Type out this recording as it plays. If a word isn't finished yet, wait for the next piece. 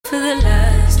the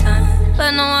last time.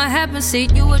 But no one happened, see,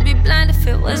 you would be blind if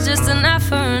it was just an eye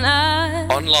for an eye.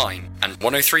 Online and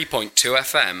 103.2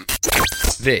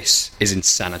 FM. This is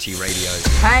Insanity Radio.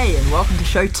 Hey, and welcome to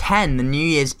show 10, the New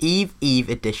Year's Eve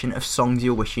edition of Songs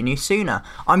You'll Wish You Knew Sooner.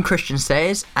 I'm Christian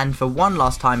Sayers, and for one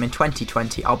last time in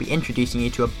 2020, I'll be introducing you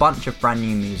to a bunch of brand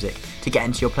new music to get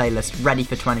into your playlist ready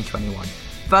for 2021.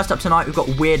 First up tonight, we've got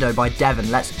Weirdo by Devon.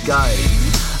 Let's go.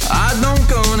 I don't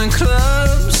go to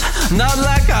clubs, not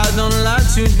like I don't like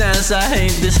to dance. I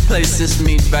hate this place, this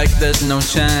meat bag, there's no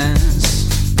chance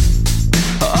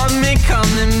of me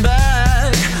coming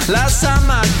back. Last time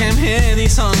I came here,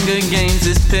 these Hunger Games,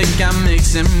 this pick I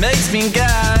mix, it makes me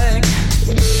gag.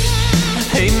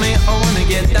 Hate me, I wanna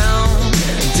get down,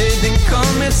 didn't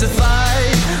come here to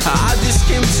fight. I just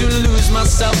came to lose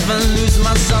myself and lose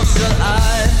myself till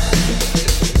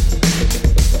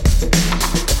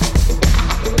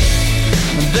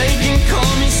They can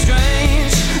call me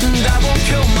strange, that won't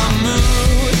kill my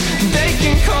mood. They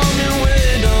can call me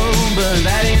widow, but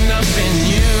that ain't nothing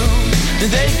new.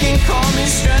 They can call me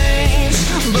strange,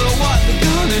 but what they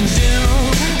gonna do?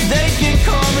 They can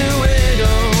call me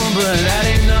widow, but that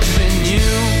ain't nothing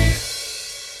new.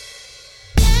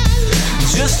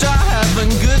 Just try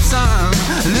having a good time,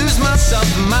 lose myself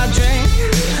in my drink.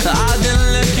 I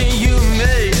didn't look at you,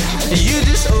 mate, you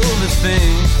just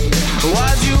overthink.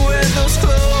 Why'd you wear those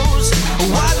clothes?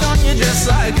 Why don't you dress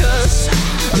like us?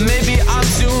 Maybe I'm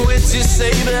too weird to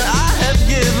say, but I have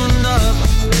given up.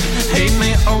 Hate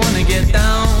me, I wanna get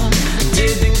down,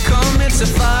 didn't come here to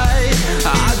fight.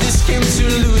 I just came to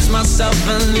lose myself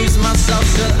and lose myself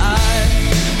till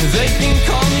They can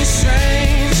call me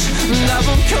strange, that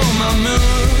won't kill my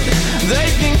mood.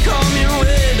 They can call me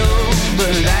widow,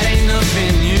 but that ain't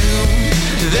nothing new.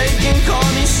 They can call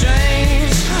me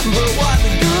strange, but what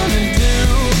they gonna do?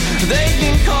 They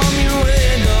can call me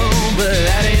widow, but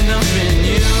that ain't nothing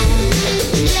new.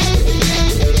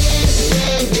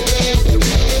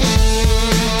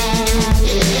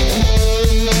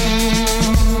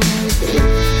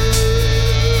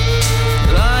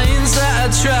 Lions that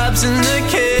are trapped in the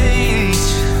cage,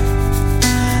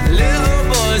 little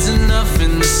boys are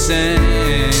nothing the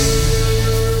same.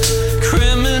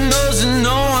 Criminals and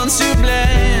no one to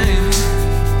blame.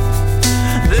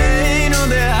 They know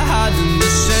they're hiding the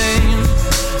shame.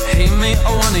 Hate me, I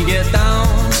wanna get down,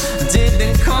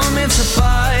 didn't come here to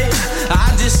fight.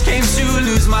 I just came to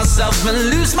lose myself and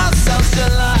lose myself to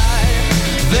lie.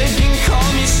 They can call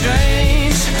me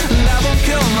strange, that won't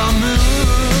kill my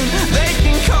mood. They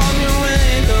can call me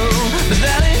widow, but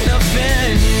that ain't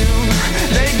nothing new.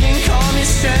 They can call me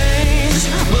strange,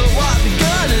 but what they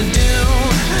gonna do?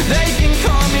 They can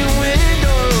call me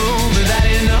widow, but that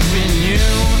ain't nothing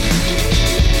new.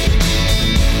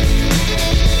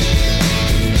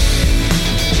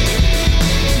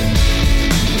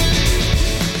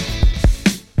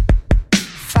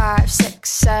 5, 6,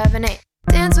 7, 8.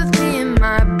 Dance with me in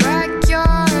my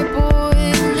backyard,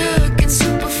 boy. Looking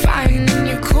super fine in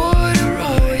your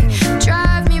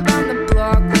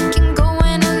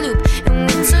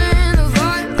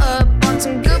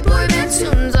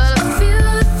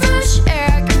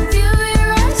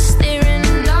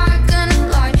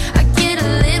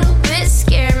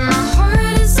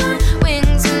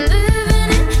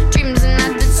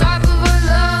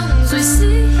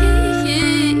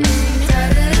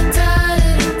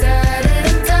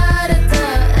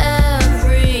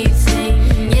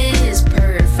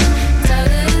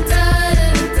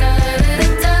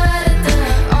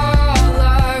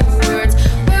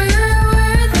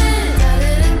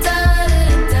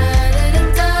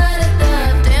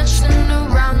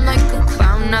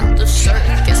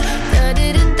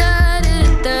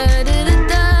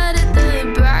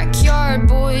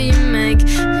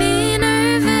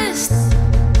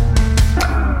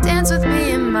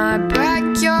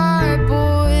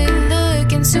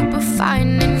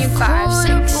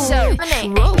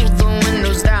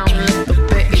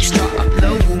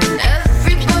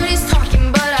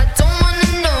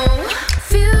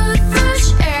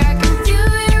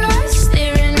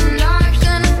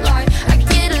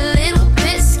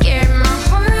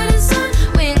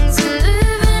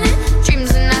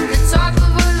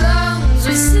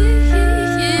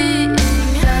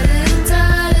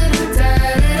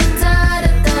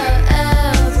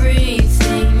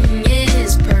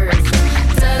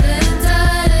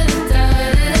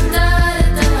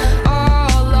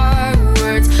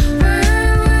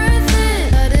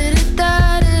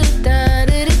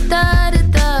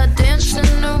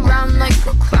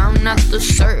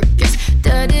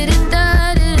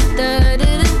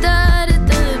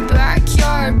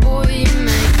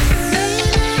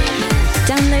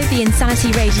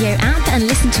Radio app and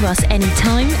listen to us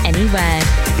anytime, anywhere.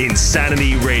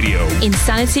 Insanity Radio.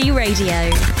 Insanity Radio.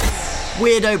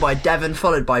 Weirdo by Devon,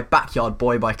 followed by Backyard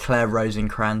Boy by Claire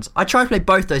Rosencrantz. I tried to play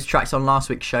both those tracks on last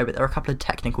week's show, but there were a couple of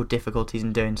technical difficulties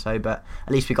in doing so, but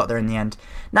at least we got there in the end.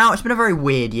 Now, it's been a very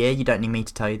weird year, you don't need me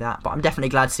to tell you that, but I'm definitely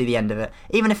glad to see the end of it.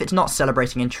 Even if it's not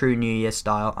celebrating in true New Year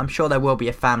style, I'm sure there will be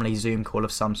a family Zoom call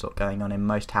of some sort going on in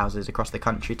most houses across the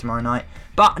country tomorrow night.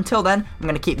 But until then, I'm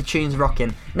going to keep the tunes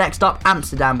rocking. Next up,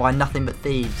 Amsterdam by Nothing But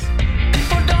Thieves.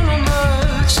 People don't know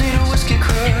much, need a whiskey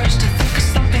crush to think of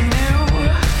something new.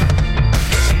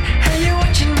 Hey, you're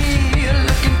watching me,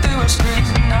 looking through a screen,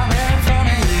 I'm there in front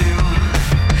of you.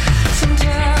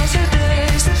 Sometimes the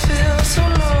days that feel so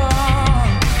long.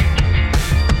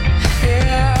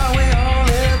 Yeah, we all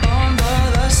live under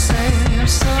the same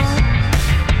sun.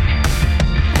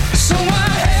 So I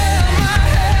held my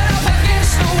head up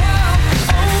against the wall,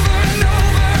 over and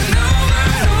over and over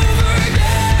and over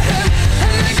again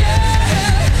and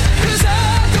again. 'Cause I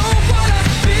don't wanna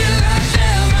be like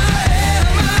them. I held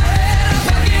my head up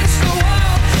against the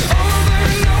wall, over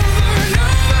and over and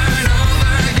over and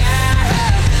over again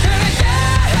and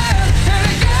again and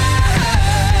again.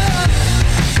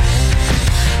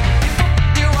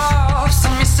 You off,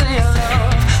 some you say you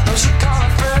love, those you call a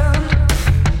friend.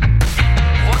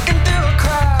 Walking through a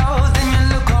crowd, then you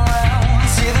look around,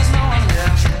 see there's no one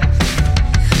left.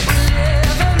 We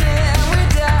live and then we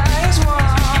die as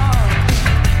one.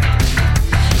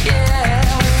 Yeah,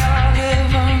 we all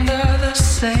live under the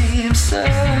same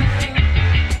sun.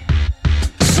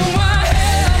 So I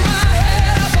held my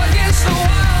head up against the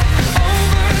wall,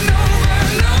 over and over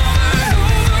and over and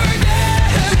over again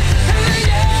and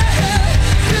again.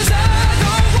 'Cause I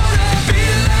don't wanna be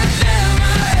like them.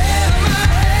 I held my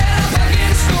head up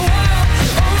against the wall,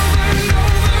 over and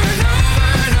over and over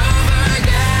and over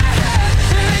again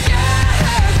and again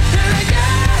and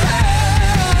again.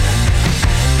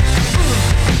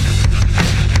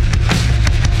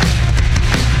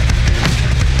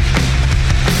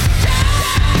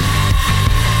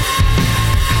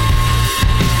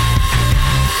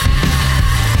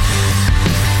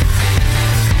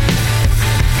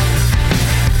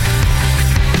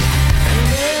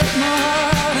 Left my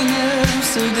heart in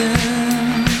Amsterdam.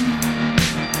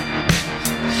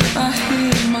 I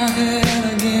hit my head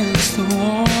against the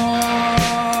wall.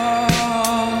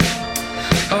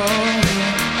 Over,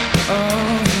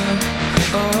 over,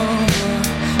 over,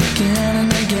 again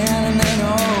and again and then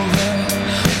over,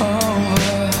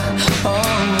 over,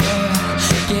 over,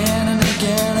 again and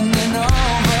again and then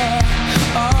over,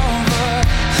 over,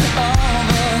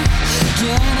 over,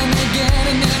 again and again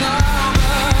and then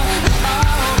over,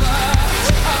 over,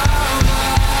 over.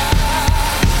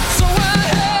 So I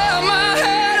held my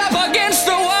head up against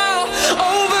the wall,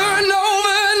 over and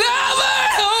over and over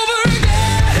and over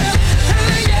again and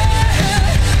again.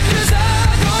 'Cause I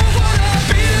don't wanna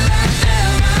be like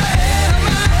them. I held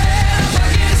my head up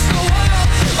against the wall,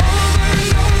 over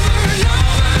and over and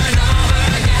over and over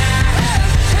again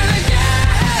and again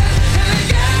and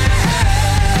again.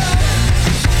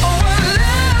 Oh, I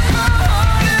left my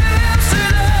heart in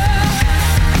Amsterdam.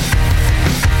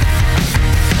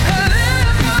 I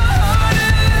left my heart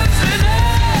in Amsterdam.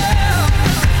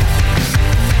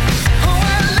 Oh,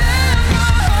 I left my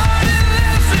heart in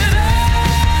Amsterdam.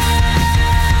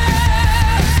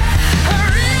 I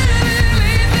really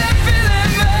need that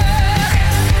feeling back.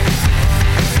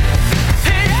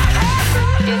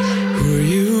 Who are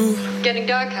you? Getting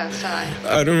dark outside.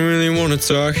 I don't really wanna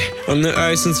talk. On the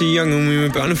ice since a young and we were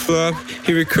bound to flop.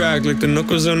 Hear it crack like the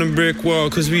knuckles on a brick wall.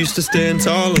 Cause we used to stand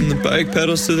tall on the bike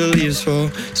pedals till the leaves fall.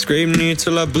 Scrape knee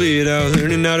till I bleed out.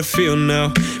 Learning how to feel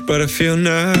now, but I feel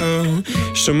now.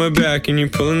 Show my back and you're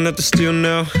pulling at the steel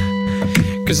now.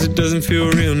 Cause it doesn't feel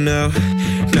real now.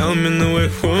 Now I'm in the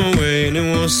whip one way and it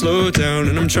won't slow down.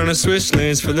 And I'm trying to switch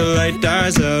lanes for the light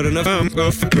dies out. And I'm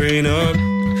off the brain up.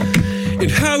 And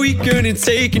how we gonna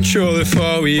take control if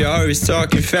all we are is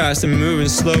talking fast and moving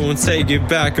slow? Won't take it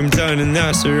back, I'm done and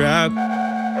that's a wrap.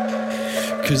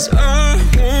 Cause I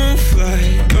won't fly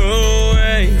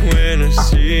away when I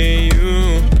see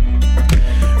you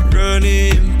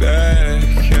running back.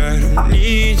 I don't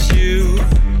need you.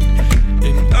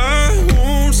 And I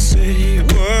won't say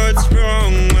what's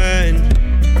wrong when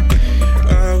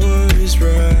I was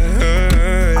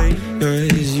right.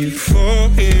 Cause you fall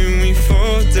and we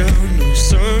fall down. No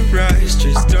sunrise,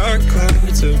 just dark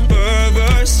clouds above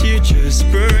us. You just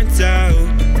burnt out.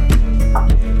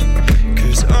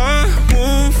 Cause I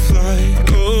won't fly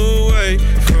away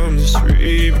from this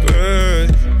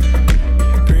rebirth.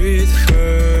 Breathe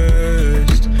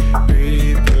first,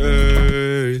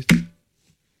 rebirth.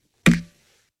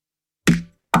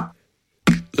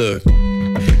 Look,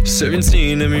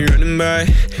 17 and me running by,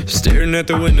 staring at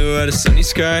the window at a sunny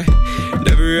sky.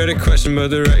 Never had a question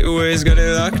about the right ways, got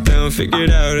it locked down,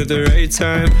 figured out at the right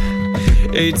time.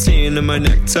 18 and my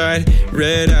neck tied,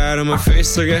 red eyed on my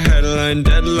face like a headline.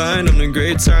 Deadline on a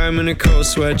great time in a cold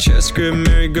sweat, chest grip,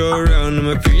 merry-go-round on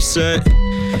my preset.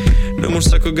 No more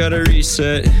cycle, gotta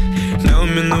reset. Now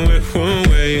I'm in the whip one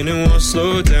way and it won't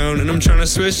slow down. And I'm trying to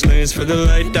switch lanes for the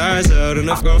light dies out and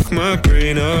I've off my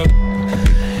brain up.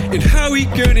 And how we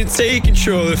gonna take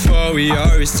control if all we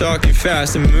are is talking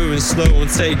fast and moving slow? Won't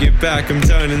take it back, I'm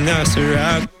done and that's a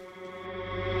wrap.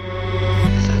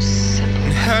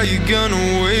 And how you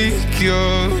gonna wake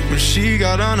up when she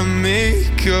got on her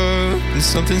makeup and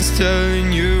something's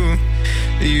telling you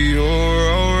that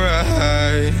you're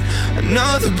alright?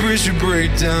 Another bridge to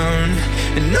break down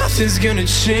and nothing's gonna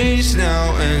change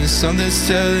now. And something's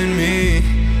telling me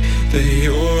that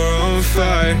you're on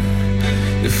fire.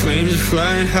 The flames are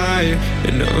flying higher,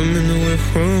 and now I'm in the whip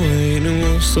one way, and it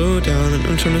won't slow down. And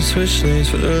I'm trying to switch lanes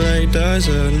for the light dies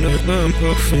out, and I'm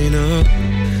puffing up.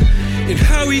 And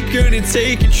how we gonna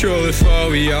take control if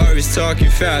all we are is talking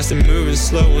fast and moving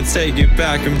slow? Won't take it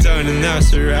back, I'm done and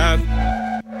that's a wrap.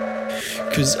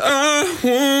 Cause I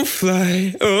won't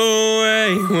fly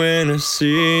away when I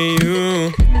see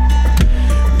you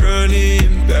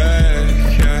running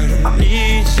back, I don't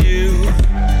need you.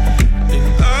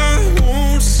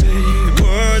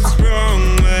 What's wrong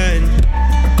when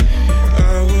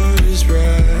I was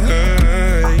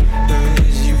right?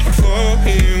 As you fall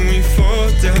in, we fall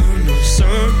down. No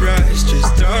sunrise,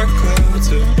 just dark clouds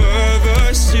above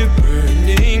us. You're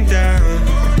burning down.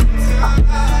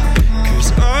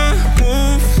 Cause I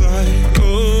won't fly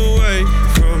away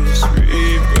from this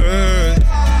rebirth.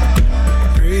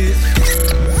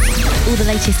 All the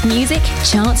latest music,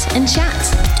 charts and chat.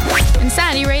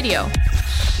 Insanity Radio.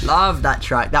 Love that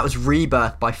track. That was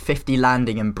Rebirth by 50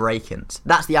 Landing and Breakins.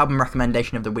 That's the album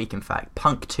recommendation of the week, in fact.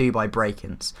 Punk 2 by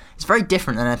Breakins. It's very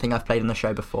different than anything I've played on the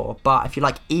show before, but if you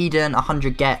like Eden,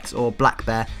 100 Gex or Black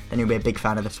Bear, then you'll be a big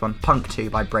fan of this one. Punk 2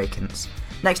 by Breakins.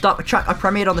 Next up, a track I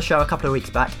premiered on the show a couple of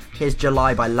weeks back. Here's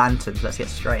July by Lanterns. Let's get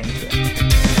straight into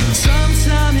it.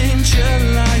 Sometime in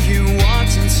July you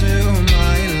walked into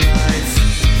my life.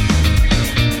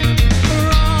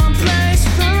 Wrong place,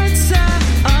 wrong time.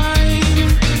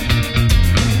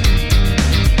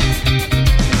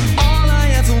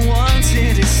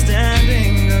 Is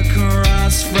standing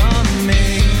across from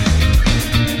me.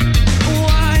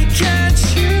 Why can't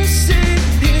you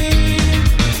see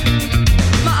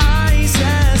my eyes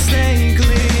as they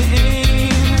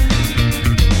gleam?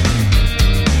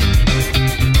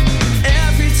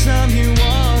 Every time you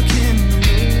walk in the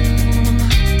room,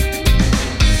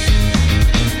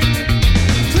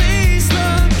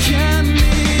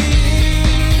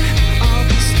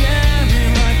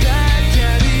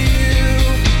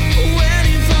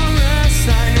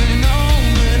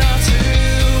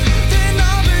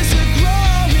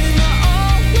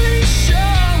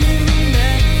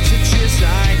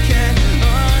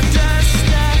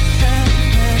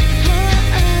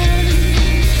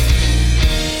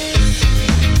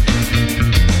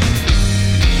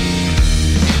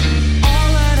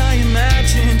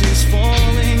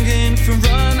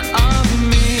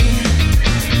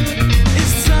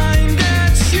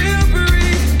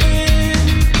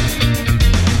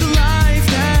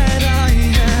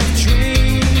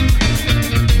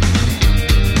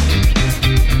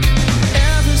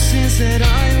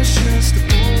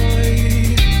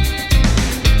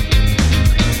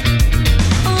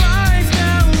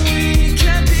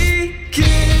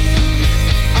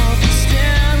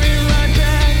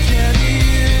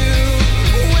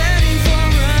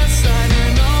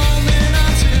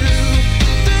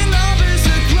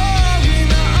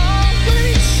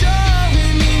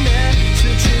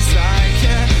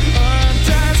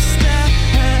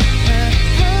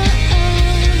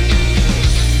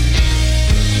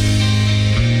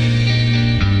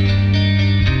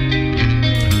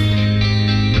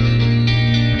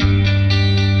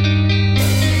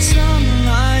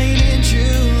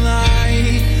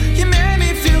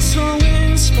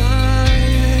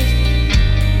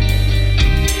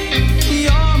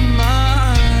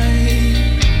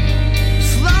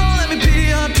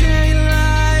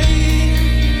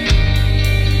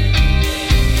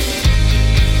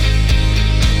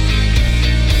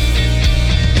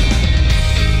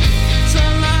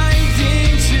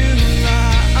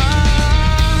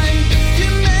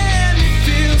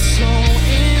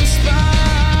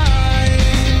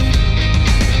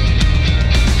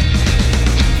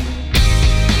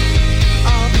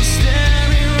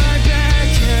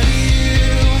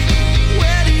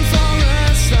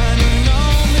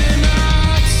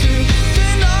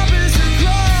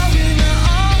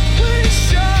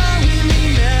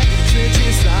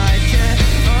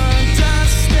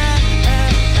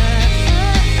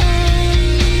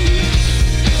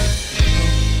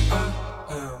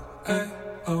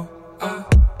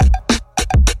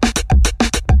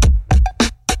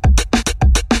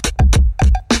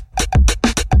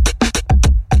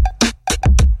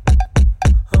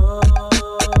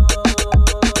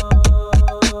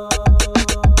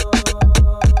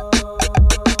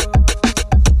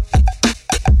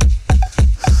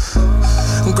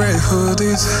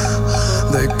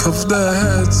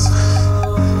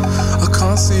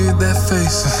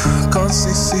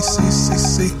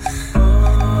 see.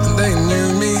 And they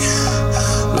knew me,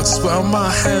 looks well my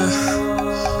hair.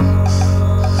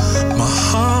 My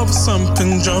heart was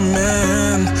something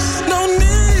drumming. No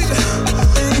need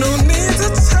to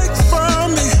take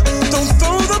from me. Don't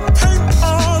throw the paint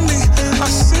on me. I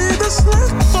see this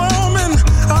light forming.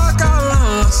 I got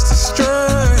lost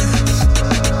astray.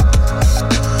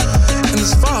 And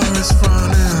as far as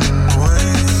running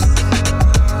away,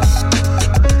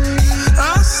 I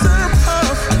step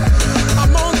up.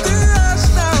 I'm on the edge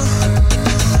now,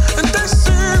 and they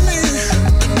see me,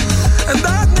 and I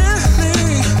nearly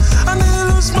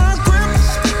lose my grip,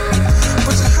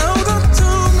 but you held up to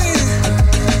me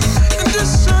and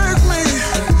just shook me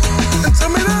and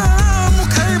told me that I'm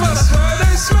okay. But I swear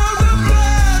they smell the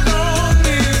blood on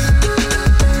me.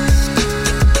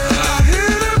 I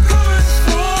hear them coming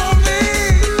for me.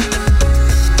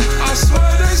 I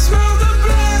swear they smell the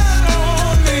blood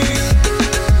on me.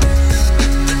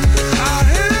 I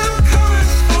hear them coming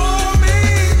for me,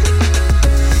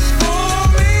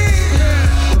 yeah.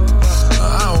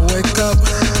 I wake up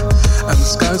and the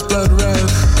sky's blood red.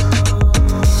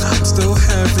 I'm still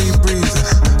heavy breathing.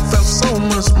 Felt so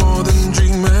much more than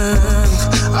dreaming.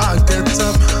 I get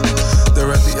up,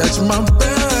 they're at the edge of my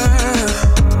bed.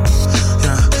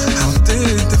 Yeah, how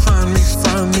did they find me?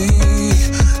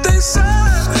 They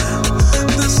said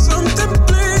there's something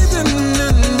bleeding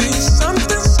in me,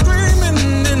 something screaming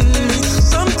in me,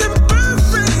 something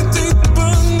buried deep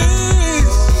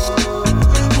beneath.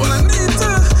 Well, I need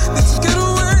to get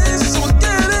away, so I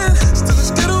get in. Still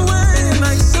let's get away, and I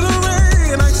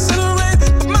accelerate,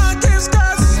 but my gaze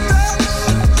got stuck.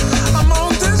 I'm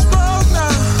on this road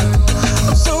now,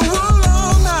 I'm so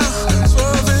alone now,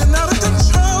 swerving out of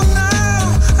control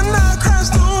now, and I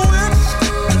crashed the whip,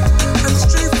 and the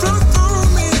street flew through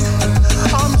me.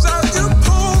 Arms out, you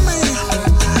pull me,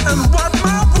 and wipe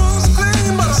my wounds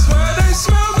clean, but I swear they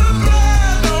smell the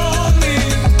blood on me.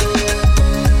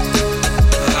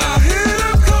 I hear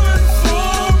them coming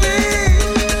for me.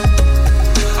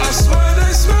 I swear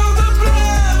they smell the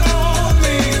blood on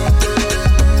me.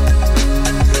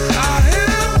 I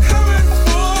hear them coming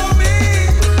for me,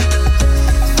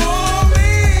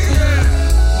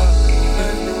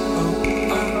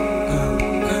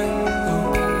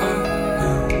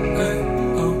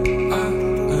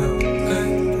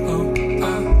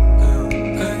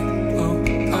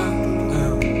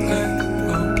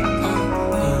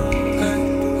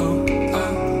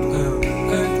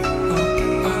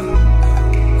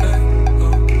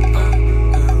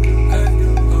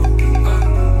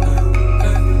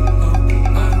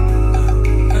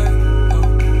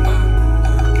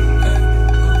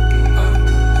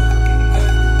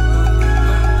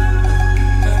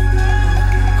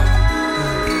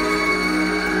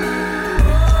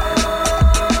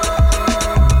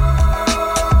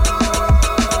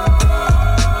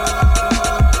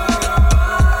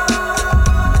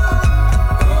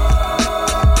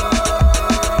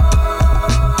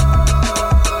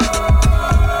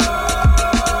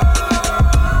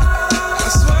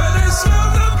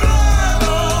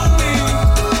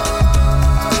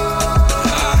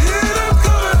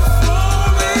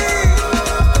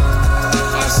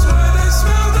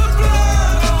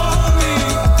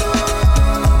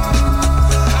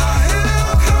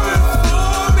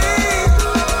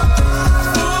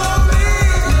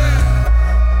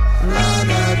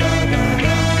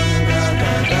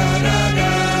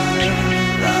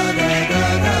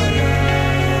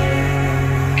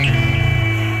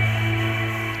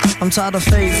 I'm tired of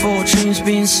fate fortunes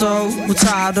being sold. We're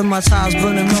tired of my tires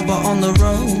burning rubber on the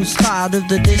roads. Tired of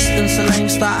the distance and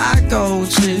lengths that I go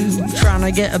to, trying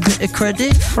to get a bit of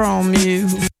credit from you.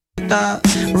 That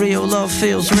real love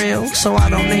feels real, so I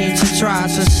don't need to try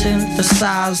to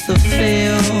synthesize the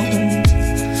feel.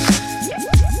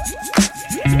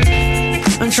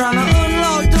 I'm trying to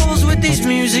unlock doors with these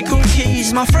musical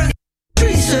keys. My friend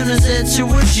turn a Z to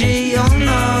a G, oh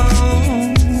no.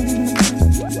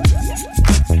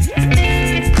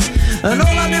 And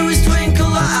all I do is twinkle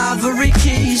the ivory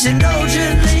keys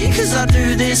indulgently, cause I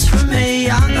do this for me,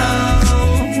 I know.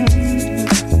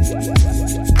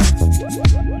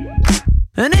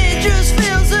 And it just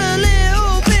feels a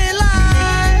little bit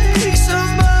like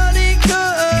somebody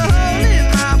cut a hole in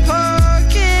my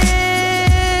pocket.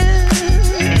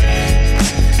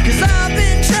 Cause I've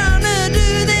been trying to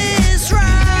do this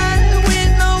right,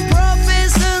 with no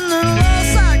profits and the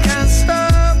loss, I can't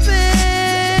stop it.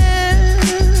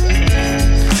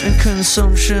 And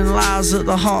consumption lies at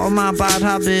the heart of my bad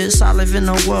habits. I live in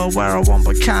a world where I want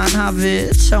but can't have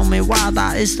it. Tell me why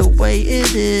that is the way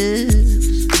it is.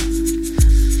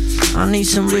 I need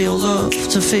some real love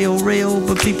to feel real,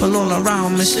 but people all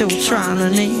around me still trying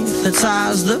to need the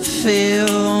ties that feel.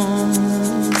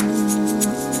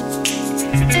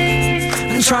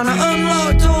 And trying to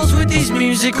unlock doors with these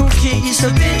musical keys.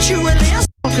 Habitually I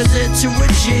suck as it to a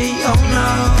G, oh no.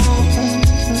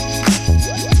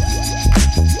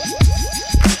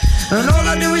 And all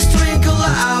I do is twinkle the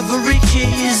ivory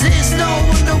keys. It's no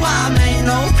wonder why I make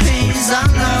no peace, I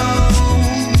know.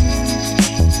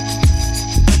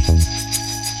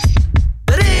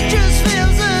 But it just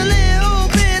feels a little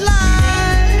bit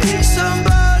like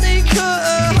somebody cut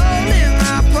a hole in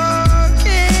my pocket.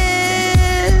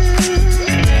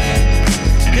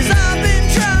 'Cause I've been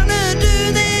trying to do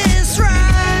this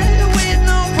right, with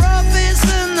no profits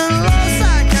and the loss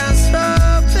I can't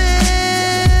stop it.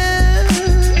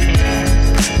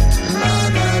 La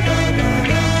da da da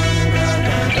da da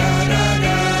da da da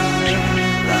da.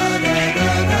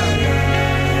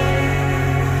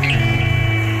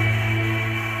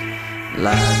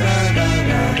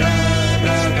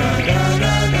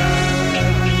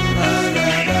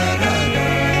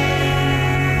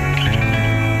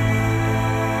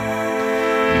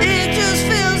 It just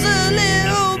feels a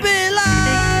little bit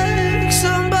like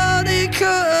somebody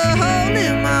cut a hole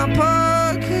in my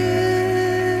pocket.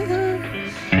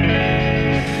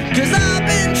 'Cause I've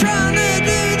been trying to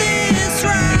do this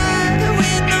right,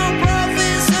 with no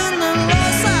profits and the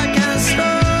loss I can't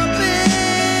stop it.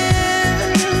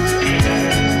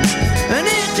 And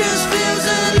it just feels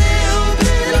a little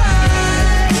bit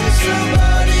like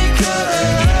somebody cut a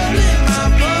hole in my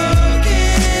pocket.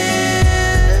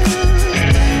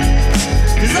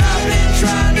 'Cause I've been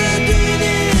trying to do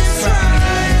this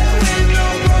right, with no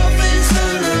profits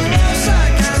and the loss I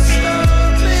can't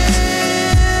stop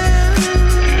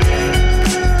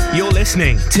it. You're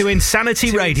listening to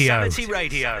Insanity Radio.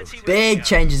 Big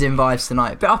changes in vibes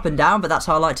tonight. A bit up and down, but that's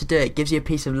how I like to do it. Gives you a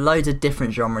piece of loads of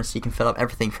different genres, so you can fill up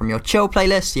everything from your chill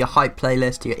playlist to your hype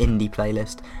playlist to your indie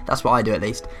playlist. That's what I do, at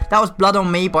least. That was Blood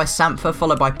on Me by Sampha,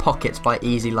 followed by Pockets by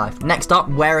Easy Life. Next up,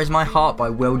 Where Is My Heart by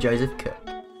Will Joseph Cook.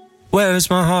 Where is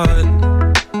my heart?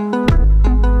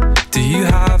 Do you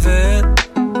have it?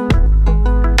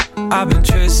 I've been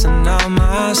tracing out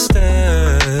my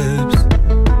steps.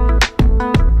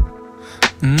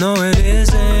 No, it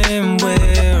isn't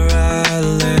where I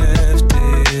left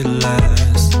it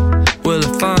last. Will I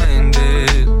find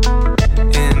it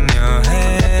in your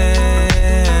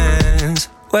hands?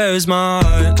 Where is my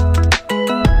heart?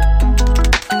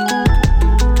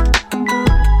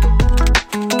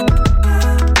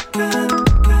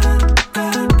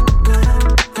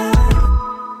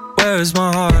 Where is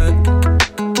my heart?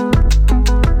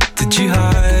 Did you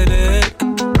hide it?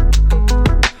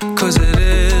 'Cause it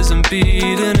isn't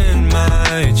beating in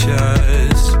my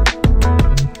chest.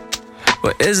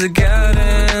 Or is it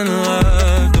getting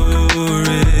loved, or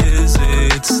is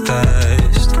it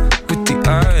stashed with the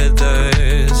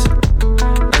others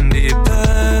under your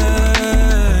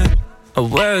bed? Oh,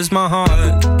 where is my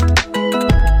heart?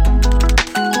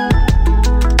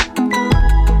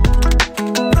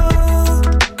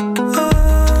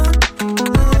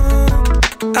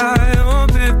 I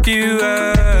hope if you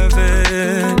have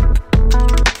it,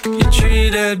 you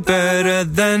treat it better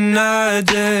than I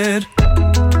did.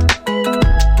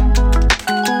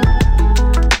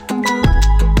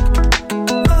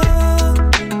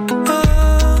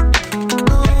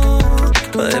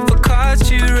 But if I caught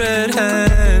you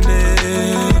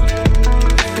red-handed,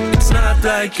 it's not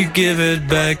like you give it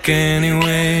back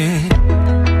anyway.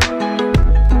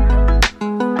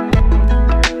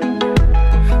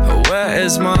 Where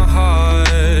is my heart?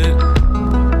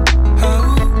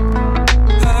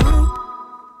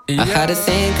 I had to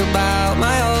think about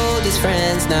my oldest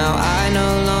friends. Now I no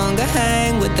longer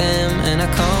hang with them, and I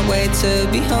can't wait to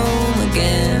be home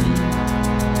again.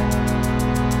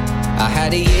 I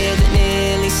had a year that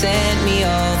nearly sent me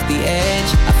off the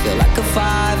edge. I feel like a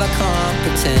 5, I can't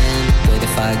pretend. But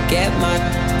if I get my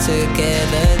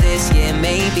together this year,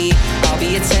 maybe I'll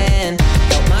be a 10.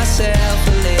 Help myself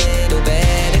a little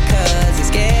better, 'cause it's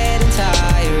getting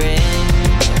tiring,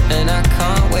 and I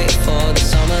can't wait for the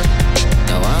summer.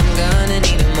 No, I'm gonna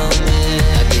need a moment.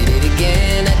 I did it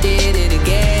again, I did it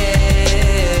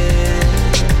again.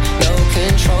 No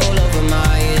control over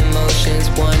my emotions.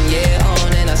 1 year on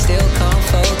and I still can't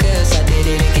focus. I did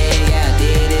it again, yeah, I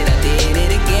did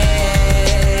it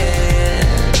again.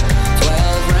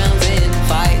 12 rounds in,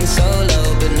 fighting solo,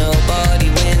 but nobody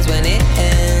wins when it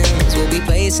ends. We'll be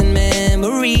placing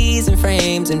memories and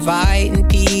frames, inviting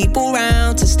people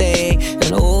round to stay,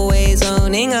 and always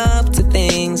owning up to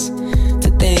things.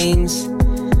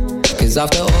 'Cause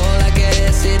after all, I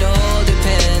guess it all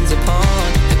depends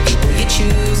upon the people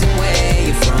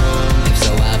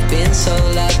been so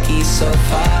lucky so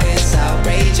far, it's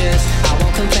outrageous. I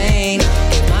won't complain,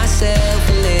 give myself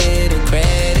a little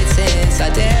credit since I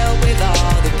dealt with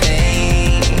all the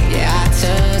pain. Yeah, I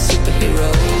turned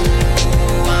superhero,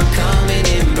 I'm coming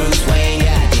in Bruce Wayne.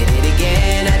 Yeah, I did it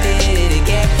again, I did it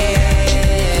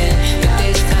again. But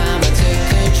this time I took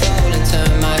control and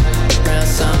turned my around.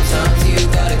 Sometimes you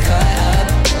gotta cut up.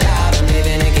 God, I'm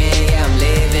living again, yeah,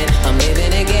 I'm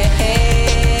living again.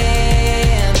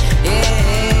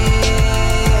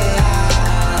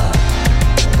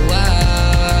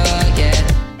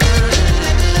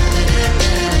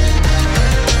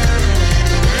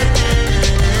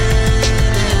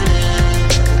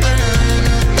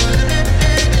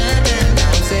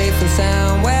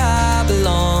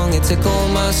 Took all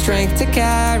my strength to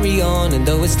carry on, and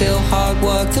though it's still hard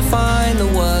work to find the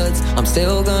words, I'm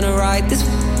still gonna write this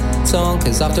song.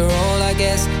 Cause after all, I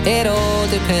guess it all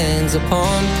depends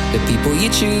upon the people you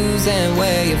choose and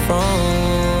where you're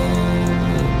from.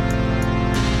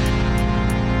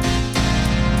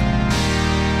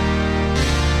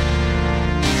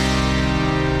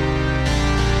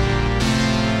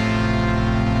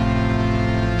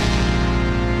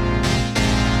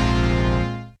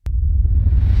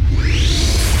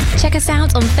 Check us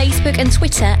out on Facebook and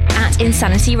Twitter at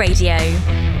Insanity Radio.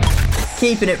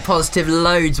 Keeping it positive,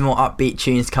 loads more upbeat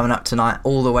tunes coming up tonight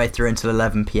all the way through until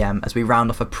 11 PM as we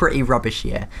round off a pretty rubbish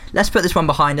year. Let's put this one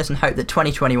behind us and hope that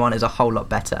 2021 is a whole lot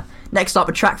better. Next up,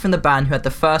 a track from the band who had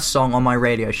the first song on my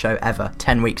radio show ever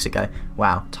 10 weeks ago.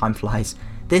 Wow, time flies.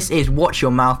 This is Watch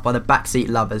Your Mouth by the Backseat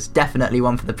Lovers, definitely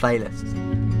one for the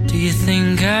playlist. Do you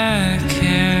think I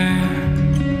care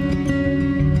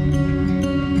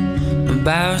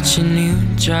about your new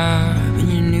job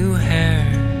and your new hair?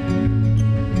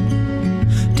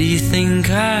 Do you think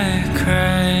I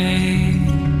cry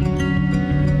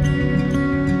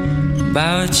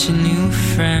about your new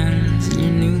friends and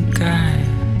your new guy?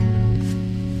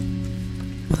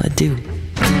 Well, I do.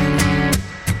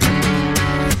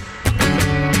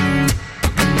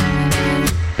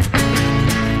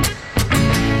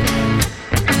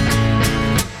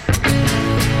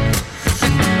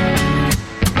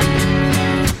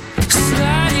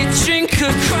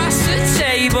 Across the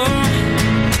table,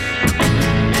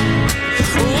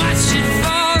 watch it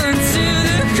fall into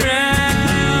the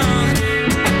ground.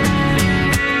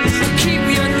 Keep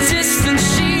your distance,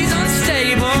 she's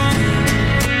unstable.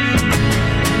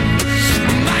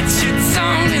 Bite your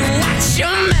tongue and watch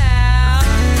your mouth.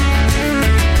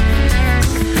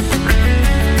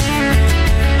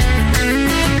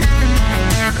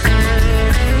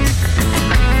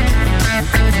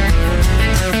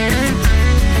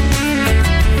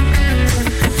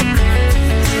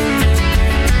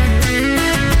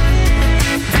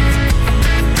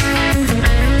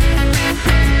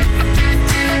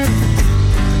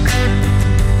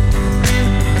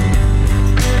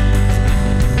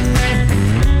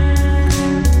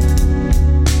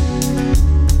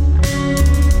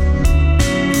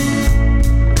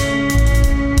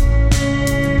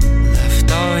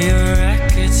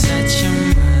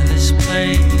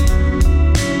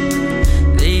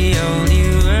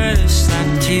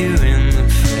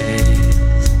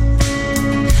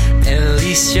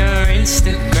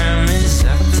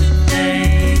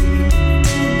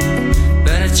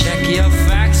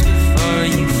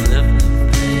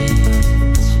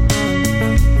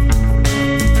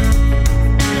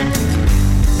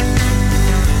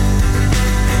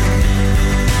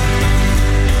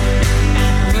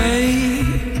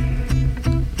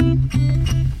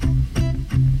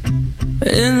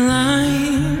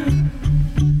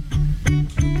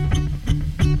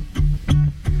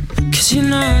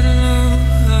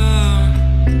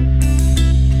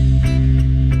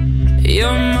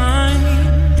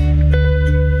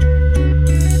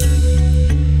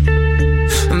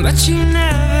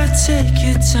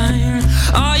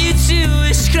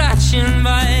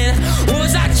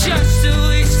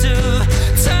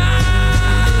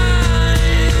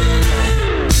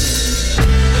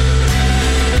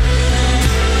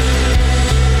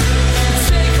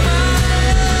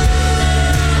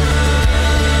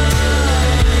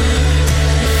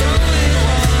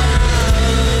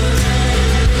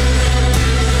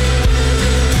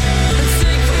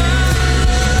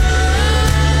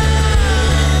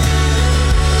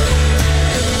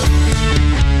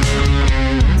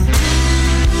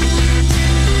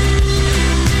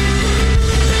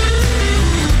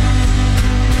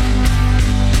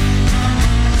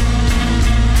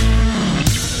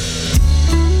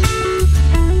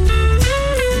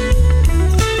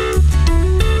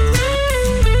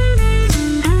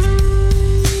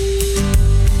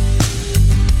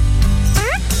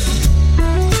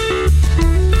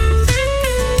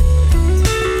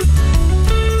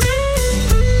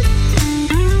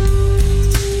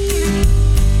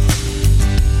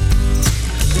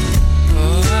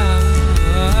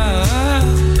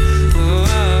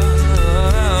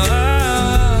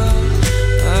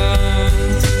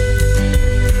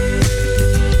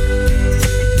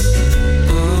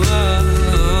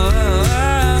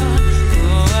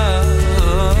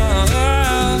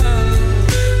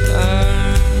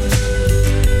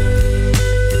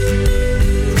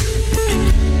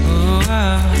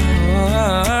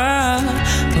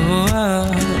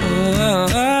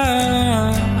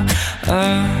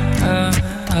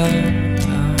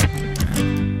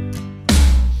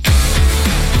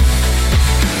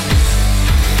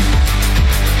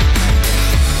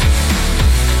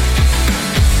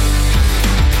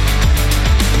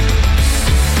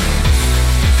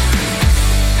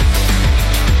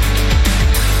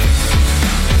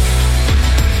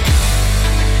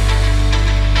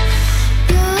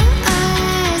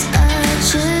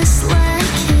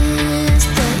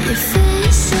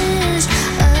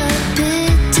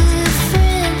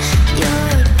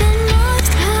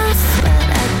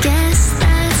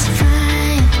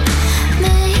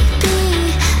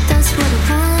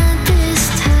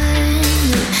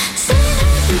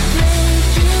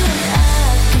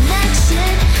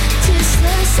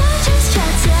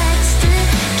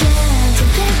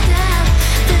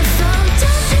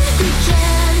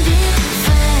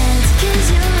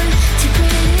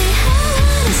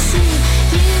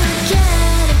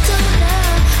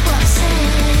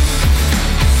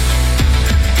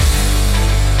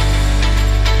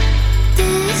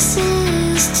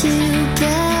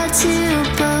 like to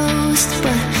boast,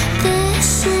 but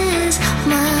this is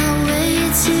my way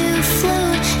to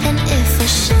float. And if I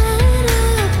shut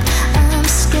up, I'm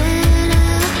scared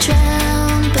I'll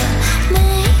drown. But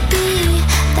maybe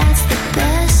that's the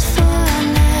best for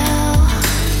now.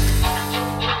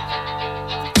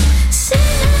 Seem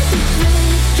to be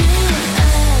breaking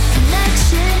a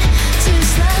connection too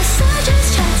slow, so just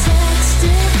try text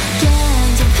again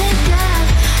to pick up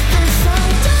the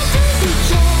phone. Don't think we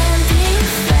can be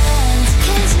friends,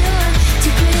 'cause you're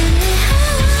too pretty. I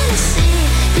wanna see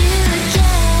you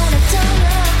again. I don't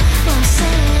know what I'm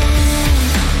saying.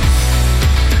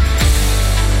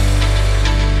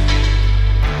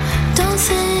 Don't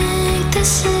think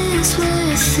this is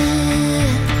worth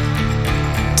it.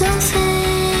 Don't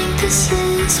think this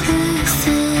is worth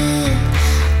it.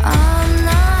 I'm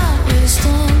not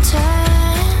wasting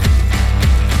time,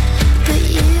 but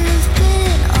you've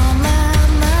been on my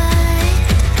mind.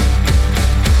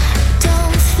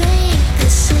 Don't think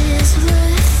this is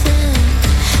worth it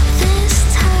this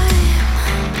time.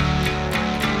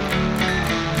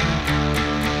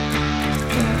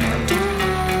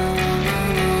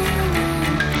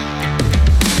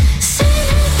 Seem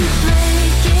to be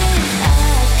breaking a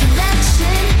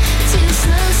connection too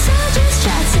slow, so just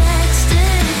try text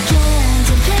again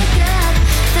to pick up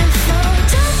the phone.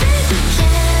 Don't think we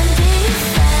can be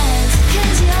friends,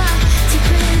 'cause you're too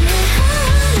pretty. I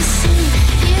wanna see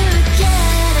you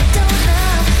again. I don't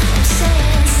know what I'm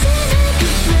saying. Seem to be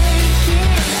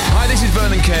breaking. Hi, this is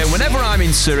Vernon Kay. Whenever I'm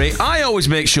in Surrey, I always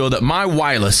make sure that my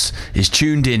wireless is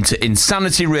tuned in to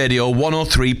Insanity Radio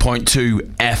 103.2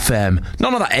 FM.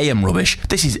 None of that AM rubbish.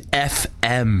 This is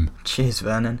FM. Cheers,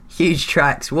 Vernon. Huge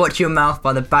tracks. Watch Your Mouth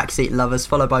by the Backseat Lovers,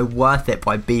 followed by Worth It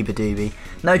by Bieber Doobie.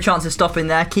 No chance of stopping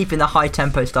there, keeping the high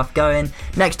tempo stuff going.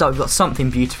 Next up, we've got Something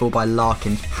Beautiful by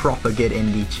Larkins. Proper good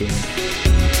indie tune.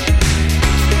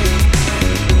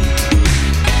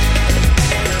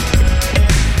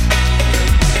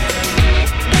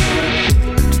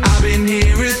 I've been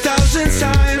here 1,000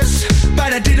 times,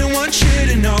 but I didn't want you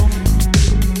to know.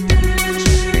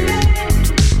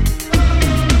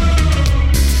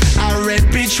 I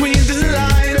read between the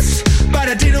lines, but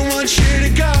I didn't want you to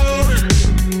go.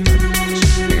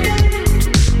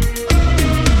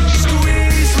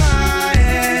 Squeeze my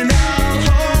hand, I'll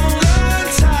hold on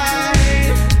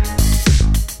tight.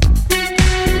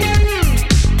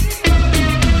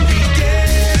 We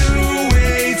get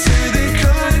away to the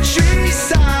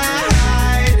countryside.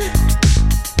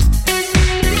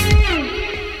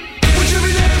 Would you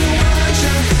be there for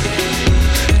watching?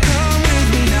 Come with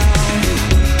me now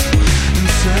and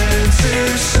turn to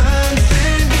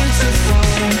something beautiful.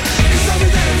 'Cause I'll be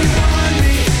there if you want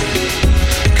me.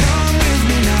 Come with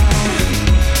me now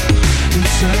and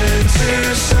turn to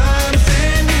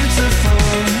something beautiful.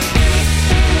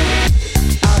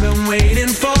 I've been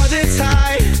waiting for the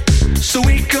tide so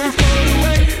we can float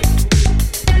away.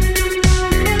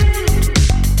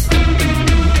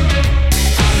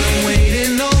 I've been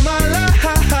waiting all my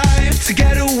life to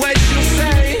get away, she'll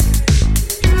say.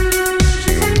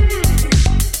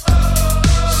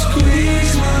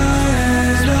 Squeeze my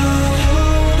hand, I'll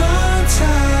hold on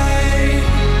tight.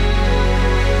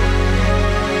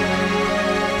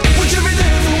 Would you be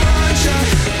there for watcha?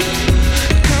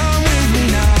 Come with me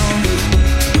now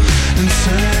and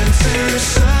turn to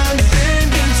something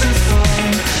beautiful.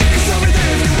 'Cause I'll be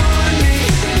there if you want me.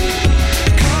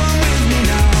 Come with me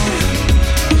now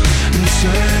and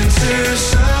turn to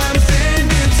something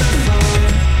beautiful.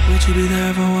 Would you be there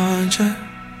if I want you?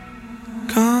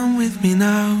 Come with me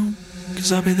now,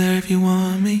 'cause I'll be there if you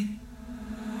want me.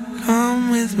 Come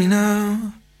with me now.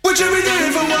 Would you be there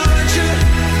if I want you?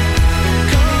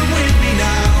 Come with me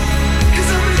now, 'cause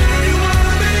I'll be there if you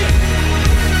want me.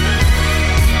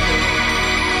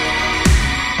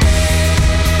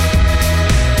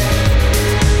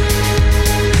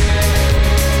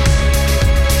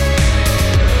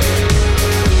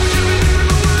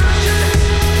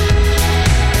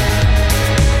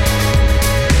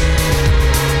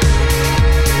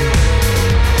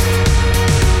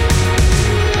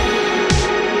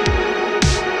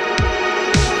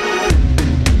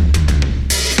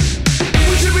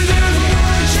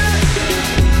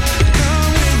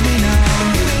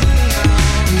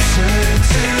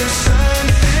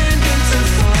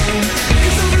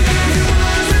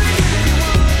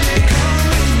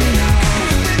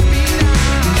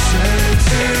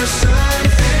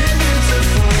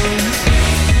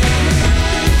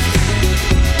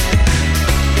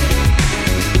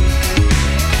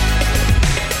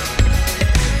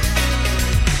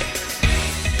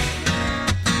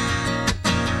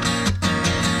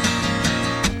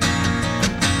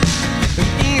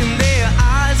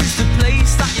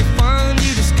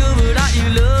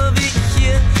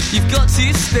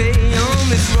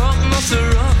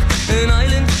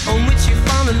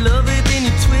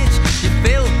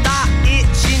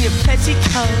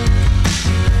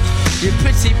 petticoat. Your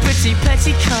pretty, pretty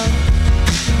petticoat.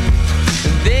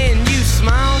 And then you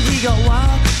smiled, he got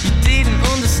wild. You didn't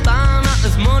understand that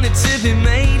there's money to be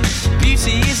made.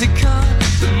 Beauty is a card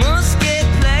that must get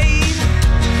played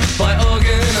by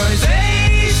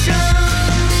organisation.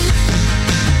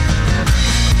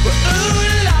 But ooh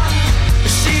la,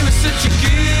 she was such a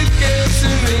good girl to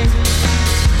me.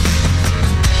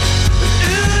 But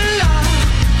ooh la,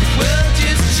 we'll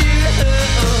just cheer her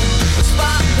up and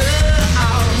spot her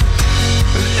out.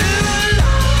 But ooh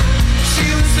la, she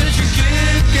was such a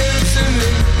good girl to me.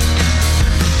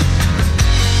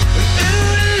 But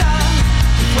ooh la,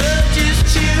 we'll just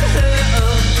cheer her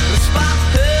up and spot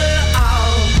her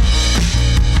out.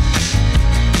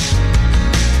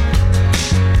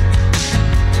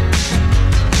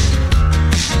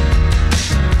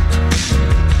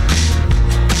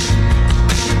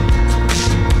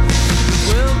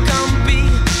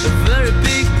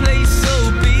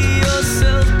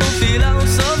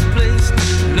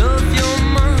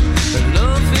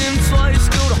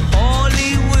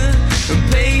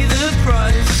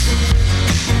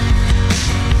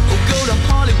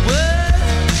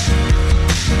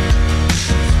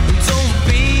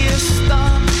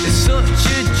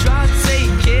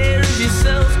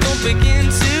 Begin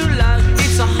to lie.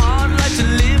 It's a hard life to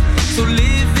live, so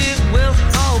live it well.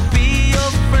 I'll be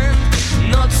your friend,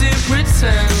 not to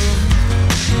pretend.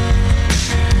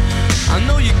 I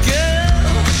know you,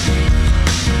 girl,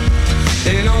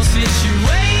 in all situations.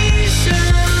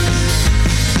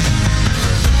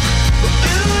 But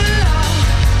ooh la,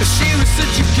 she was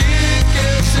such a good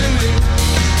girl to me.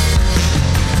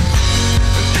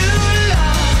 But ooh la,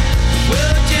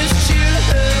 we'll just cheer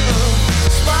her up,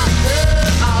 spot her.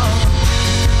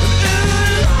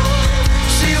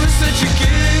 Such a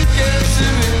good girl to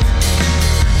me.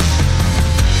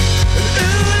 And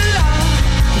ooh la,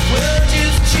 we'll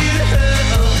just cheer her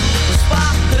up and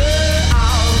spot her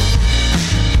out.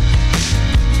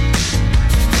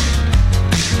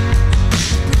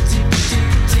 Pretty, pretty,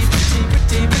 pretty,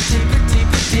 pretty, pretty,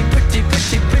 pretty,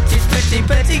 pretty, pretty, pretty,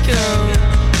 pretty girl.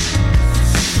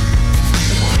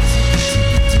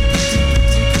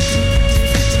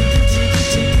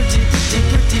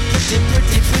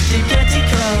 Pretty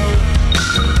petticoat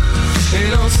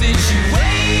in all situations.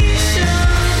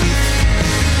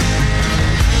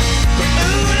 But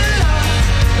ooh la,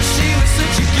 she was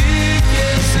such a good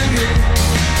girl to me.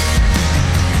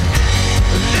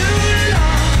 But ooh la,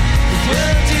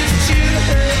 we'll just cheer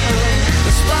her up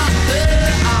and spot her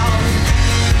out.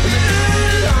 But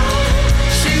ooh la,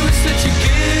 she was such a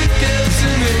good girl to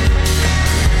me.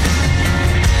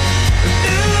 But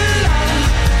ooh la,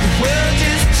 we'll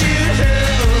just cheer her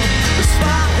up and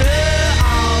spot her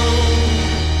out.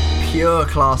 Pure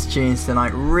class tunes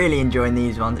tonight, really enjoying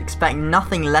these ones. Expect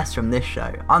nothing less from this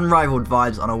show. Unrivaled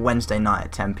vibes on a Wednesday night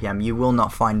at 10 PM. You will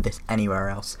not find this anywhere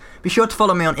else. Be sure to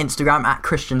follow me on Instagram at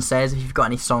Christian Sayers if you've got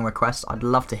any song requests. I'd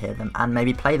love to hear them and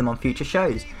maybe play them on future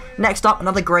shows. Next up,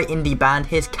 another great indie band.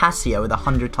 Here's Casio with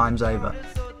 100 Times Over.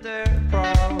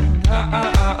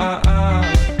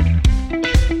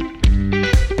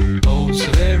 Oh,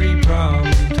 so very proud.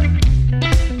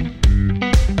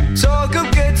 Talk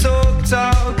up, get talked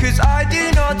out, 'cause I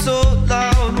do not talk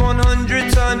loud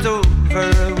 100 times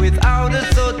over without a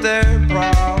thought they're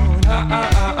proud.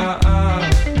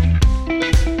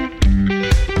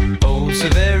 Oh, so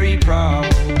very proud.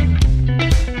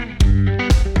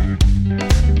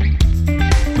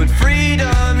 But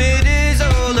freedom, it is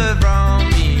all around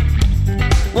me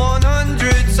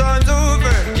 100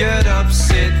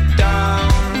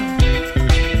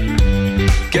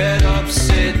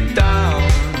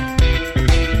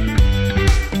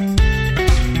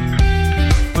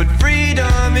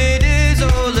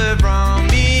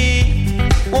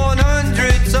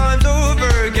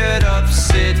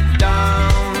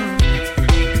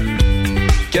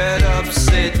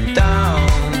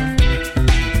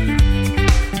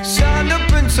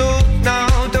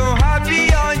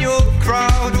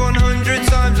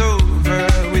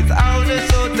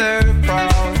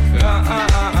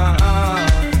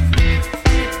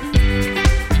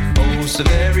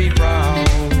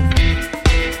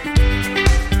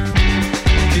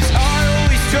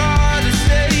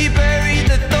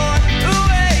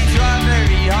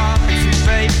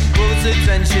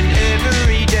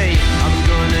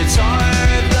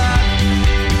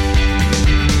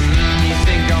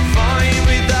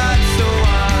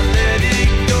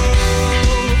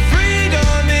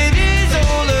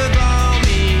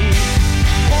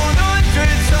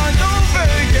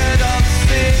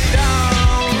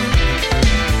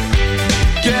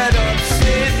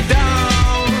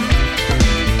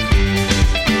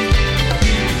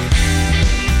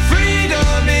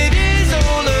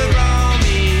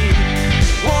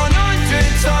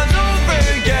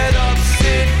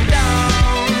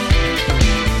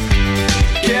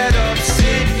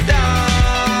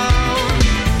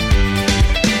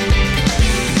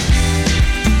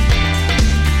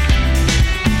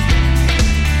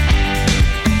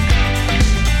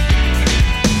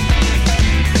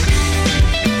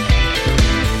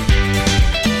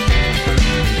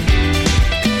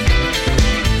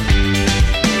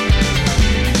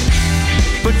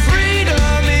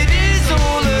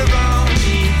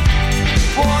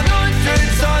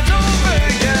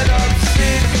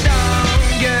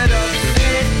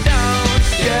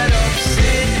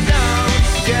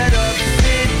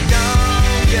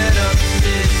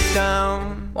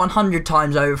 100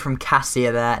 times over from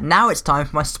Cassia there. Now it's time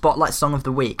for my Spotlight Song of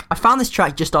the Week. I found this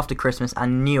track just after Christmas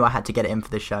and knew I had to get it in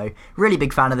for the show. Really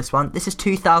big fan of this one. This is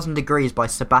 2000 Degrees by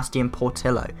Sebastian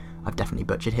Portillo. I've definitely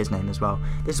butchered his name as well.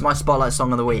 This is my Spotlight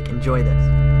Song of the Week. Enjoy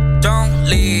this. Don't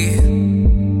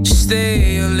leave, just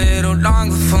stay a little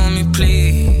longer for me,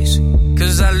 please.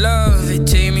 Cause I love it,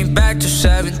 take me back to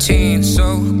 17,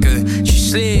 so good. She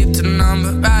slipped a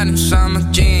number right inside my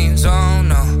jeans, oh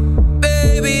no.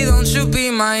 Baby, don't you be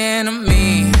my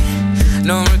enemy.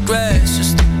 No regrets,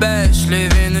 just the best,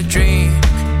 living the dream.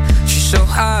 She's so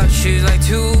hot, she's like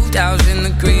 2000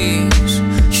 degrees.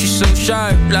 She's so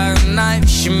sharp like a knife,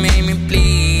 she made me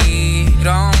bleed,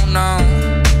 oh no.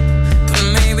 But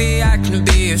maybe I can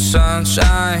be your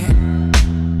sunshine.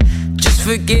 Just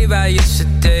forget about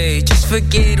yesterday, just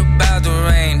forget about the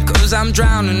rain. Cause I'm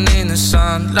drowning in the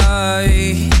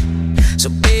sunlight. So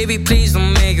baby, please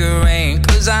don't make it rain,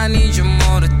 cause I need you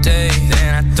more today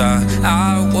than I thought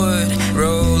I would.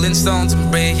 Rolling stones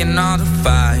and breaking all the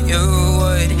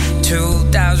firewood.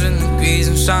 2000 degrees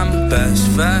inside my best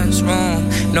friend's room.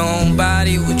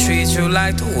 Nobody would treat you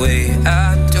like the way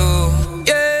I do.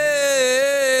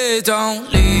 Yeah, don't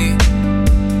leave,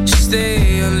 just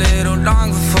stay a little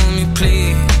longer for me,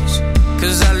 please.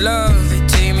 Cause I love it,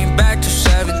 take me back to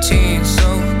 17,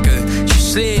 so good. She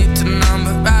slipped a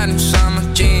number right inside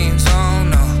my jeans, oh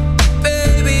no.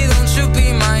 Baby, don't you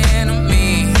be my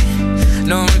enemy.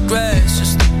 No regrets,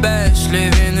 just the best,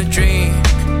 living the dream.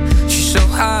 She's so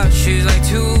hot, she's like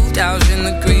 2000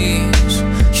 degrees.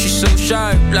 She's so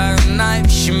sharp like a knife,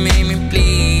 she made me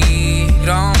bleed,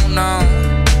 oh no.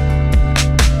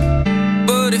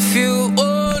 But if you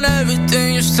want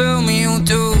everything, just tell me you'll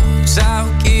do. Cause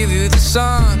I'll give you the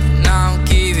sun, and I'll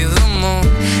give you the moon.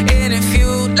 And if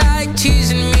you like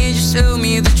teasing me, just tell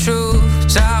me the truth.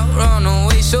 Cause I'll run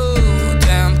away so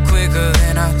damn quicker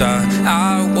than I thought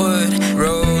I would.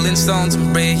 Rolling stones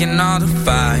and breaking all the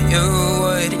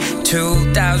firewood.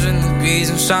 2000 degrees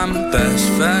inside my best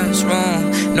friend's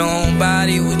room.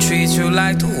 Nobody would treat you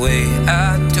like the way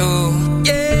I do.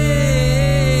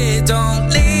 Yeah, don't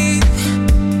leave,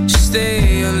 just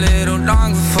stay a little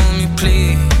longer for me,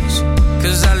 please.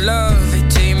 Cause I love it,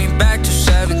 take me back to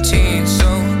 17, so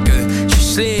good. She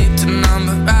slipped a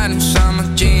number right inside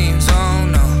my jeans, oh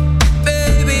no.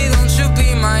 Baby, don't you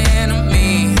be my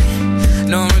enemy.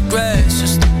 No regrets,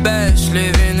 just the best,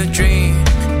 living the dream.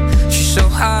 She's so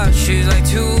hot, she's like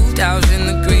 2000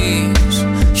 degrees.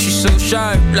 She's so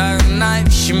sharp like a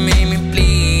knife, she made me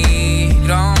bleed,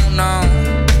 oh no.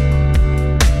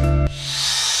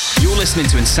 You're listening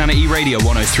to Insanity Radio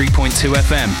 103.2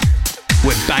 FM.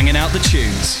 We're banging out the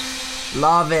tunes.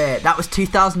 Love it. That was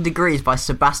 2000 Degrees by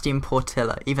Sebastian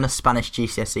Portillo. Even a Spanish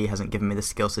GCSE hasn't given me the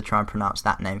skills to try and pronounce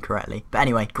that name correctly. But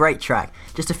anyway, great track.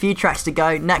 Just a few tracks to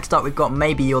go. Next up, we've got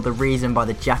Maybe You're the Reason by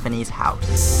the Japanese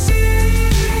House.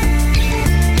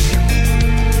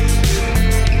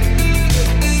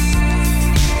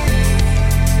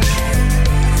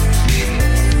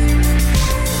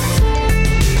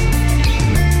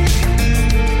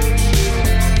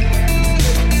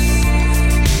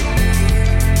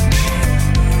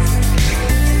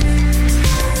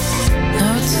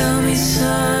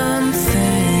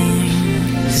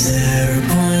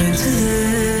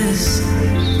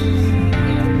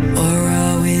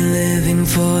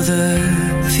 For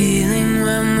the feeling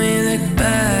when we look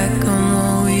back on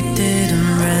what we did and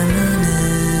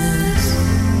reminisce.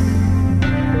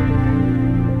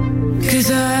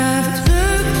 'Cause I've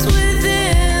looked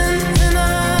within and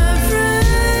I've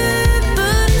read,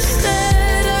 but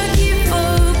instead I keep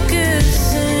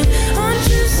focusing on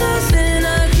just something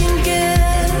I can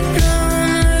get. Now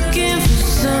I'm looking for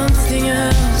something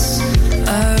else.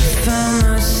 I've found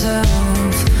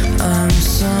myself, I'm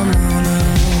someone else.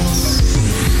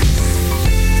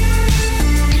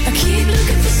 Keep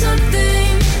looking for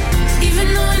something, even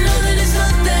though I know that it's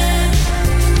not there.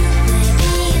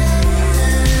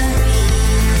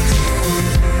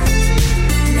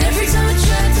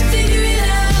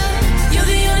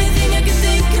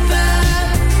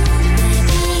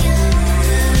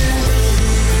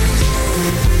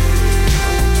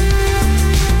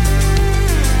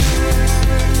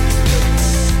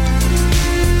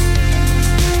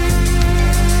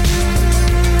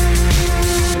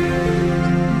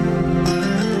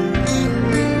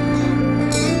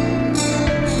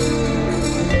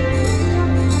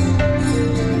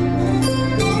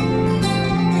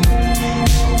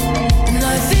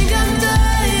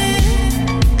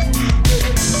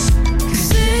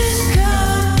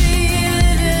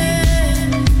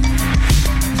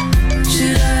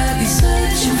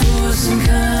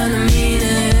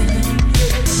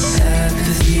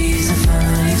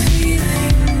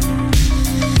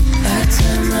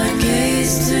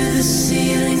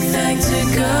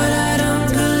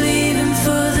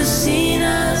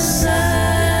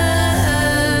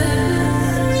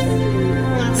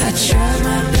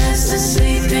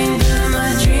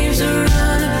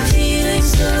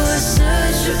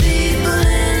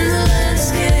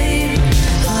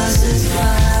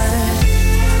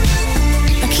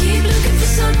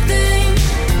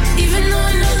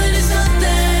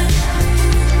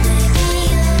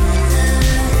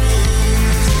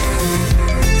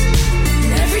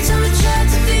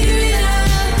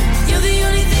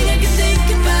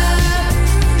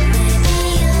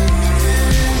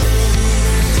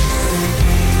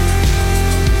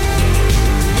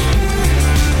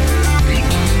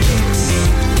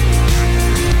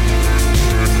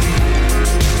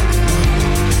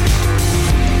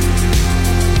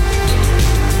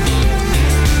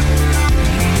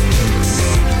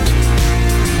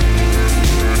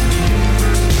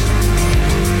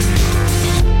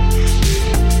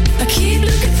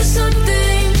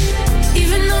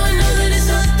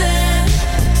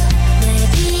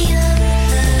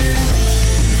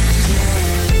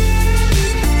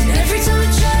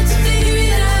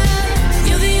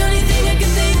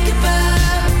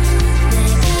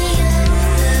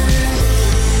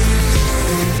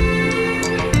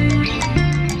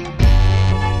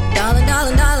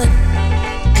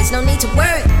 There's no need to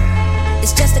worry.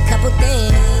 It's just a couple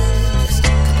things. Just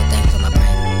a couple things on my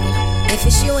brain. If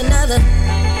it's you and another,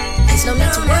 there's no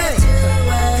need to worry.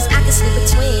 Cause I can sleep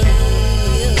between.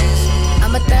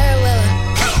 I'm a third wheeler.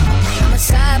 I'm a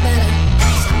side better.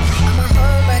 I'm a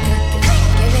home wrecker.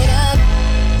 Give it up.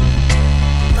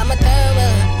 I'm a third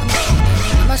wheeler.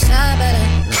 I'm a side better.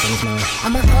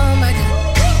 I'm a home wrecker.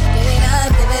 Give it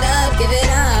up, give it up, give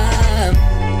it up.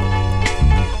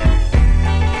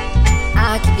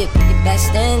 I'll keep your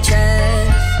best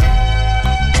interest.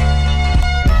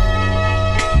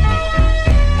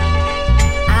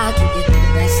 I'll keep your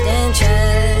best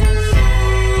interest.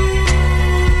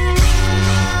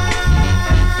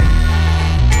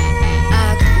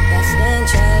 I'll keep your best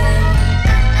interest.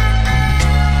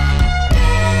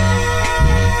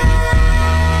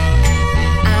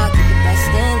 I'll keep your best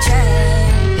interest.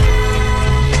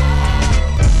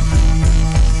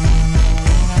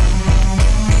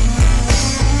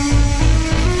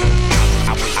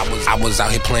 I was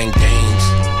out here playing games.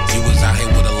 You was out here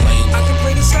with a lame. I can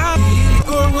play the side,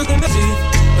 going with the message,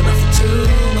 but not for too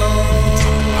long.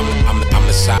 I'm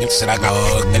the side that I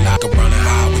got, and I can run and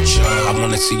hide with you. I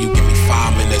wanna see you give me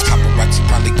 5 minutes. Paparazzi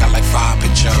probably got like 5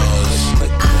 pictures.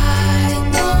 I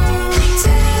won't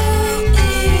tell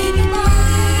anyone.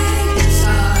 It's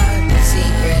our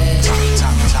secret.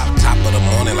 Top of the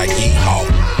morning like yeehaw.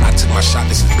 I took my shot,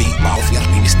 this is beatball. Y'all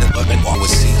mean it's the other and all with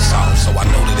seesaw. So I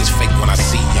know that it's fake when I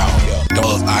see y'all.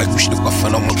 Dog, I wish the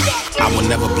fucking on my. I will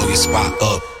never blow your spot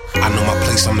up. I know my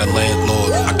place, I'm the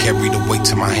landlord. I carry the weight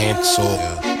to my hand, so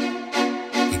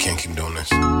we can't keep doing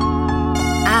this.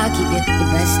 I'll keep your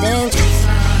best interest.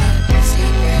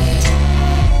 Secret.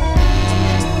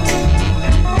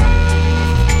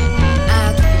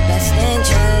 I'll keep your best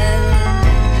interest.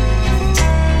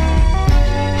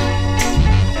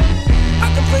 I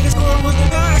can play this chord with the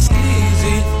guys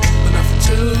easy, but not for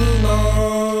too long.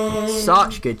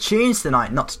 Such good tunes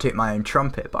tonight, not to toot my own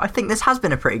trumpet, but I think this has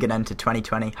been a pretty good end to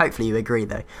 2020. Hopefully you agree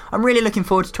though. I'm really looking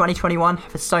forward to 2021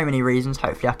 for so many reasons.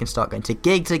 Hopefully I can start going to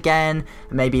gigs again,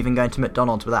 and maybe even going to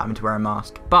McDonald's without having to wear a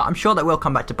mask. But I'm sure that will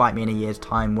come back to bite me in a year's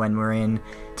time when we're in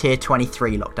tier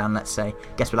 23 lockdown, let's say.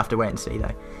 Guess we'll have to wait and see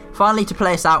though. Finally, to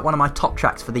play us out, one of my top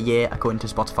tracks for the year, according to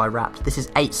Spotify Wrapped. This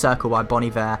is 8 Circle by Bon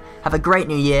Iver. Have a great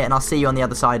new year, and I'll see you on the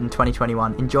other side in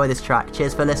 2021. Enjoy this track.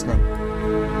 Cheers for listening.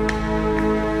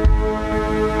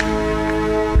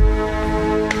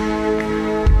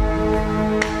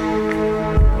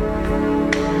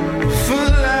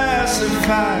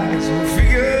 Philosophize and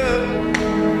figure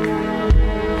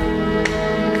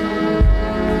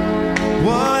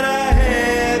what I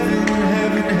have in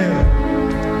heaven hell.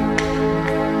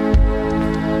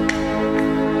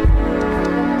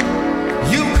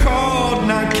 You called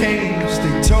and I came,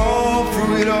 stay tall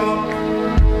through it all.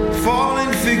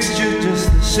 Falling fixture,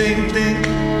 just the same thing.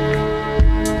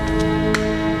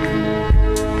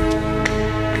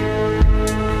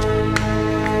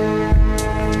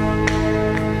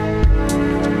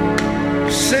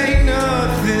 Say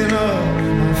nothing of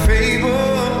my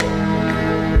fable.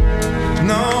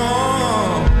 No,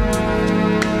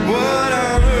 what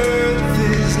on earth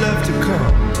is left to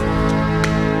come?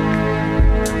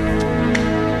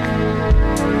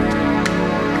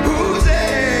 Who's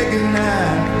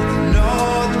agonized and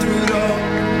all through it all?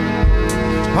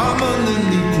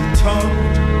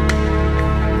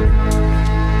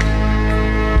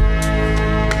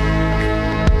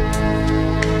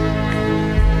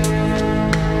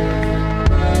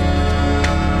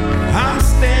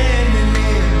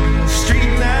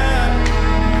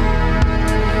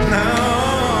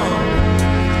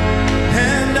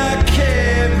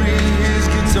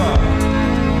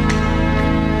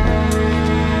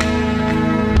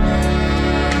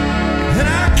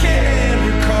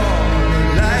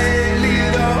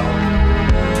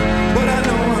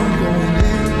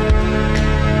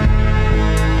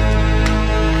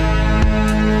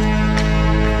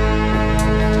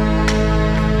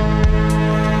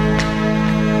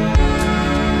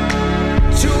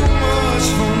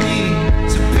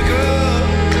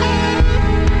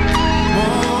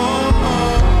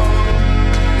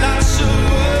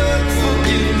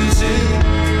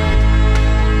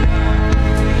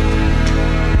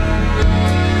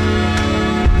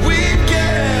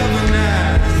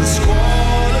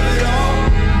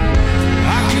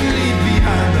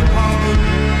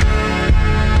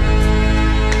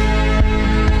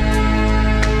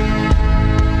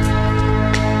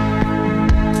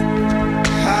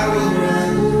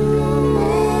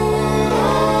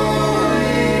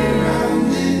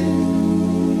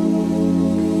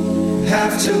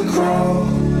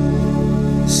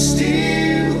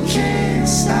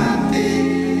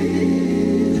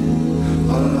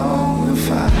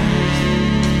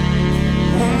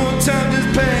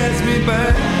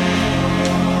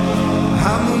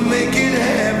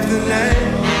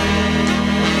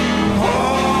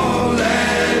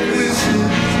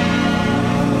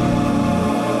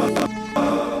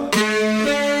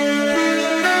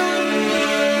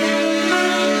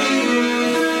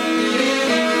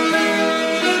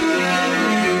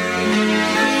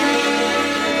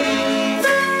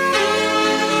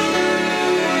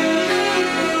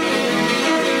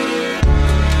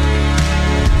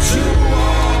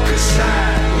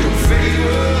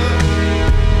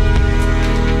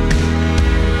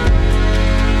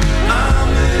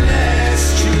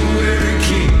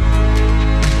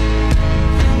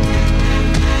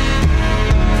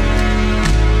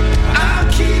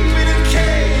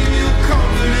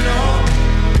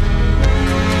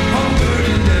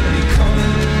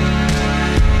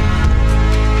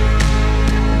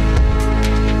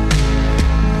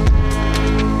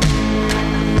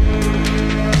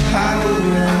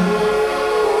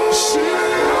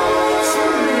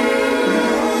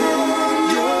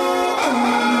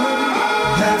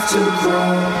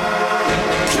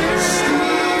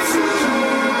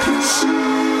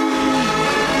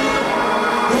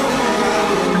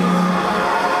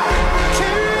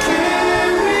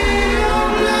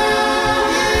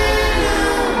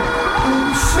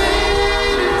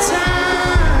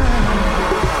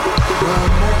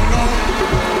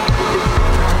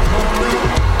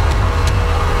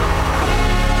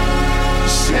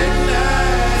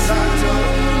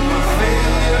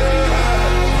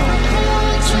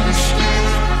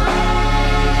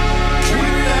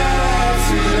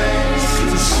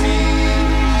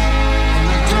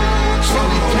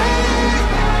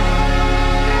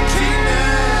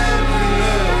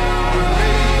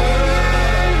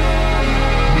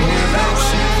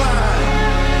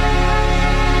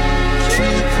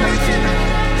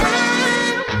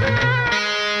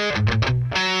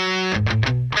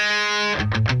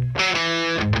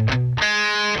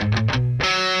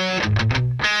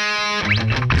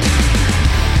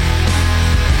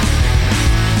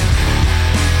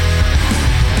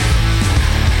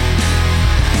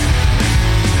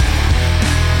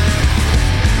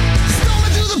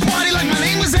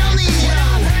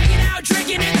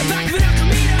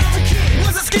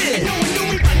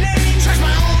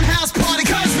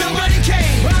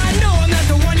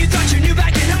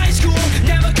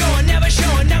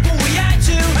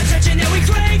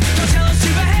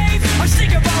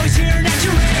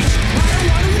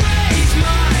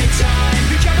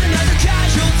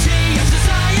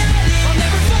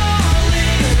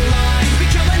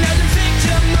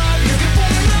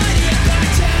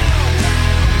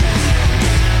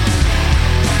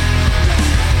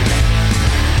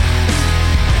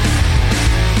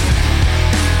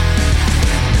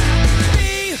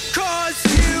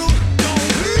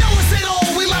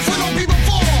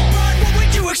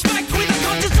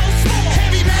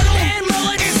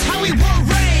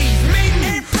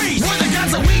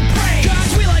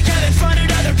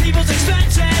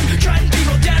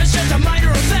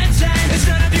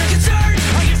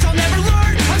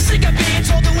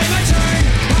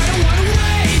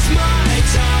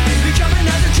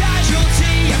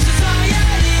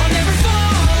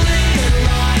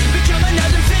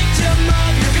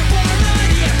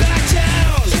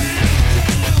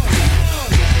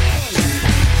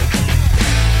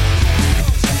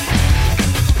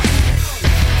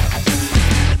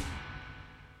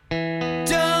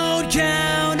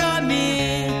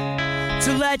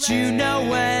 let you know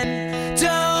when